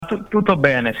Tutto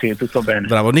bene, sì, tutto bene.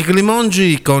 Bravo. Nick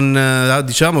Limongi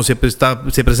diciamo si è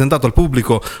presentato al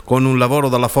pubblico con un lavoro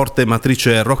dalla forte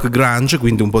matrice rock grunge,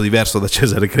 quindi un po' diverso da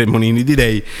Cesare Cremonini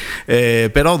direi,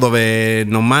 però dove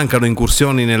non mancano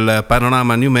incursioni nel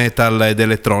panorama new metal ed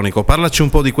elettronico. Parlaci un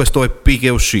po' di questo EP che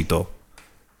è uscito.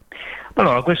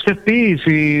 Allora, questo EP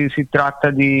si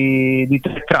tratta di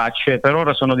 3 tracce, per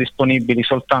ora sono disponibili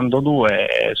soltanto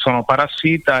 2, sono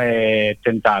Parassita e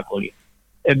Tentacoli.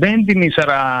 E Vendimi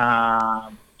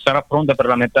sarà pronta per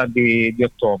la metà di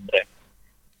ottobre.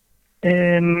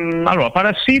 Allora,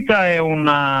 Parassita è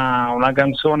una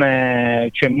canzone,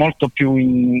 cioè, molto più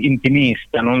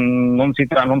intimista, non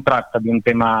tratta di un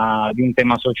tema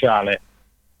sociale.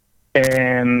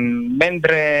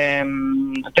 Mentre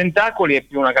Tentacoli è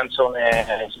più una canzone,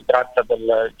 si tratta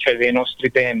dei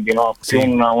nostri tempi, no? Sì.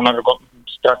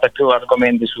 Si tratta più di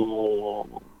argomenti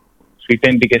sui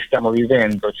tempi che stiamo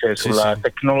vivendo, cioè sulla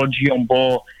tecnologia un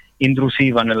po'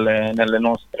 intrusiva nelle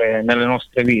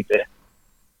nostre vite.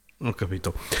 Ho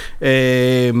capito.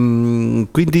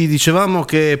 Quindi dicevamo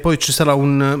che poi ci sarà se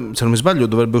non mi sbaglio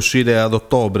dovrebbe uscire ad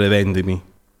ottobre, Vendimi.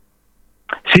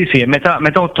 Sì, metà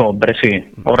ottobre, sì.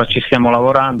 Ora ci stiamo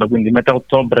lavorando, quindi metà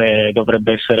ottobre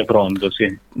dovrebbe essere pronto,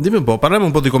 sì. Dimmi un po', parliamo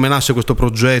un po' di come nasce questo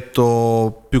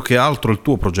progetto, più che altro il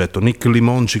tuo progetto, Nick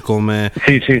Limongi come...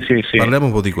 Sì. Parliamo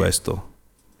un po' di questo.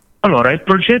 Allora, il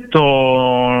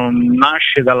progetto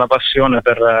nasce dalla passione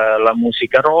per la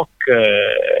musica rock,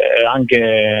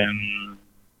 anche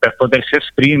per potersi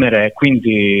esprimere,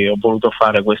 quindi ho voluto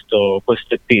fare questo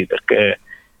EP perché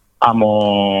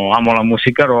amo la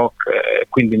musica rock,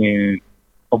 quindi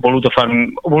ho voluto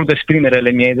esprimere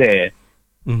le mie idee.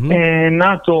 Mm-hmm. È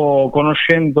nato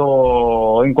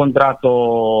ho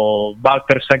incontrato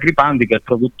Walter Sacripandi, che è il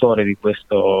produttore di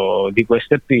questo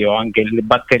EP, o anche il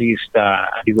batterista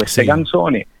di queste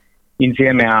canzoni,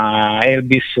 insieme a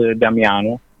Elvis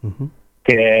Damiano,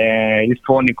 che è il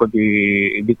fonico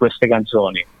di queste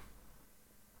canzoni.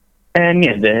 E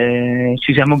niente,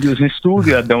 ci siamo chiusi in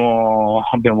studio e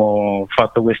abbiamo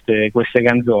fatto queste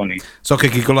canzoni. So che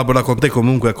chi collabora con te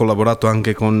comunque ha collaborato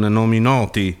anche con nomi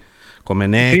noti come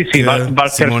Neck, Walter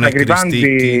Simone Sacripandi,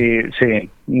 sì,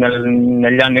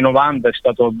 negli anni 90 è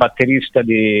stato batterista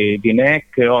di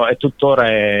Neck e tuttora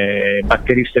è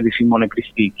batterista di Simone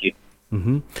Cristicchi.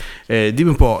 Mm-hmm. Dimmi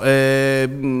un po', hai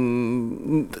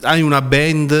una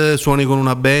band, suoni con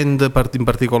una band in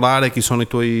particolare? Chi sono i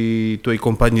tuoi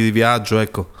compagni di viaggio?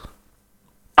 Ecco.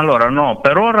 Allora no,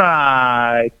 per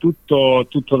ora è tutto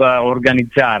da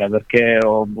organizzare, perché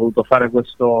ho voluto fare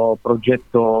questo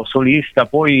progetto solista,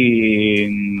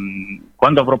 poi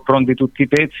quando avrò pronti tutti i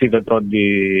pezzi vedrò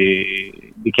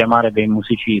di chiamare dei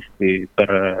musicisti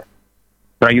per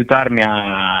aiutarmi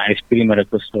a esprimere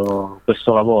questo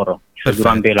lavoro, cioè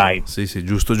durante i live. Sì,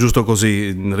 giusto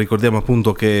così. Ricordiamo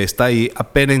appunto che stai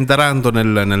appena entrando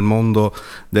nel mondo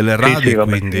delle radio,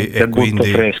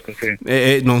 quindi fresco, sì.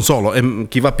 E non solo,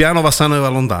 chi va piano va sano e va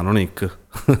lontano, Nick.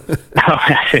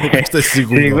 Questo è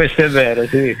sicuro. Sì, questo è vero,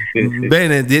 sì.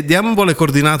 Bene, diamo un po' le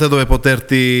coordinate dove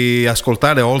poterti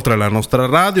ascoltare, oltre alla nostra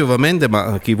radio ovviamente,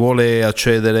 ma chi vuole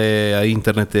accedere a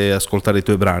internet e ascoltare i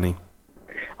tuoi brani.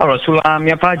 Allora, sulla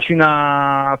mia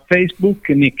pagina Facebook,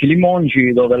 Nick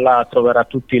Limongi, dove là troverà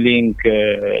tutti i link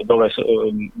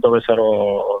dove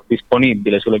sarò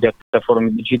disponibile sulle piattaforme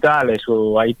digitali,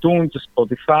 su iTunes,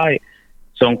 Spotify,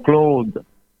 SoundCloud.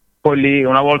 Poi lì,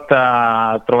 una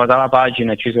volta trovata la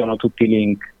pagina, ci sono tutti i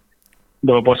link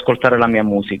dove può ascoltare la mia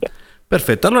musica.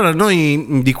 Perfetto, allora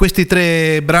noi di questi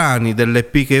 3 brani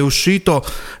dell'EP che è uscito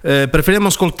preferiamo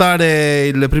ascoltare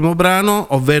il primo brano,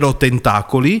 ovvero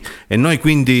Tentacoli, e noi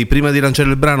quindi prima di lanciare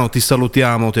il brano ti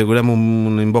salutiamo, ti auguriamo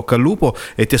un in bocca al lupo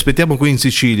e ti aspettiamo qui in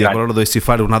Sicilia. Qualora dovessi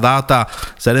fare una data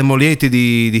saremmo lieti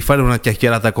di fare una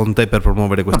chiacchierata con te per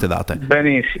promuovere queste date.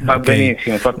 Benissimo, va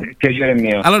benissimo, fa piacere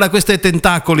mio. Allora questo è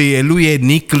Tentacoli e lui è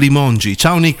Nick Limongi.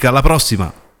 Ciao Nick, alla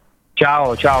prossima.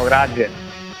 Ciao, grazie.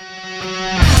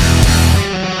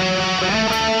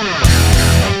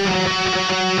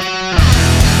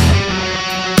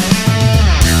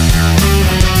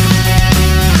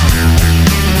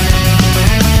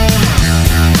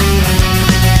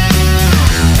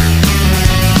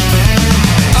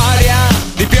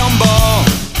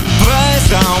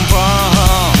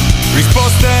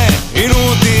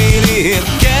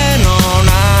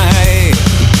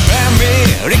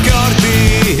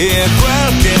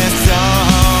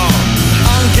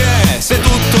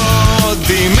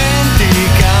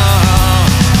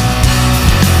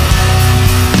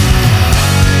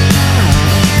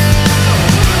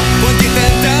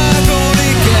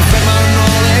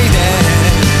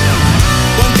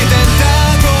 Quanti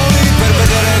tentacoli per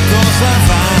vedere cosa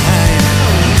fa.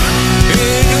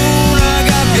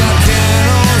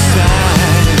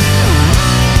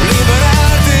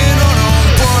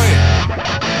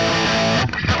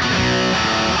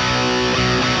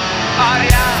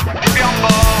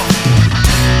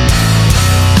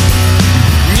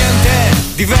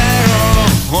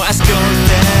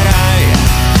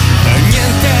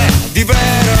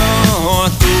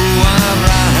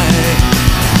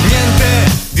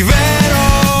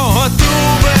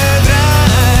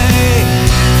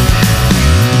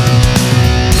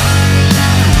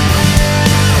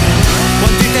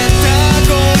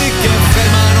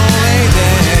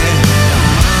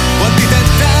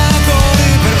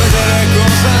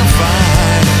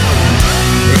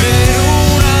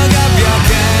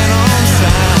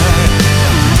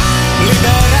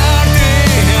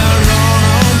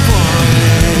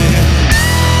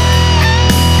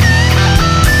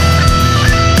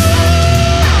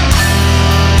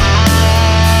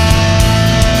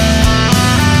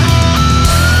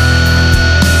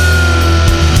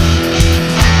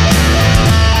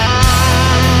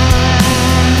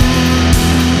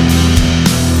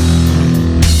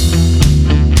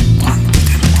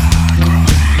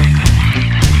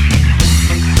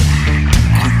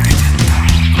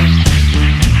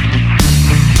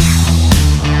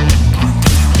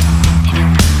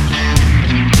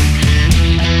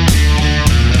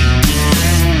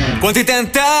 Quanti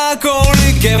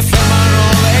tentacoli che fermano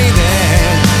le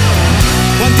idee,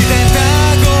 quanti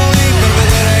tentacoli per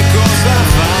vedere cosa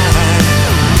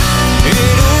fai, in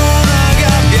una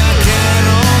gabbia che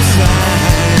non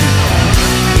sai,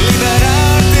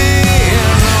 liberarti e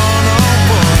non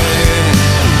puoi.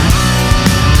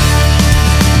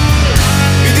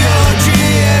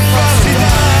 Ideologie,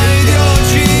 falsità,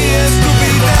 ideologie,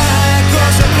 stupidità,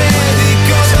 cosa credi,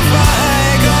 cosa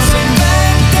fai, cosa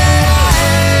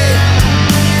inventerai,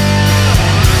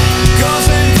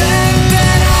 cosa inventerai.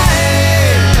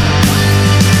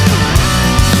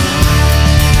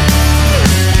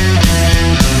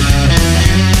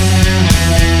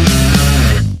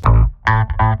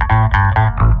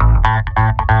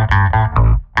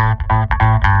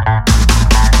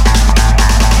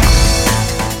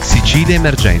 Sicilia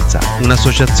Emergenza,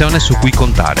 un'associazione su cui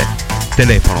contare.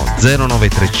 Telefono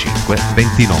 0935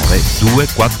 29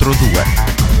 242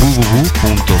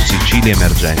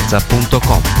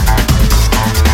 www.siciliaemergenza.com.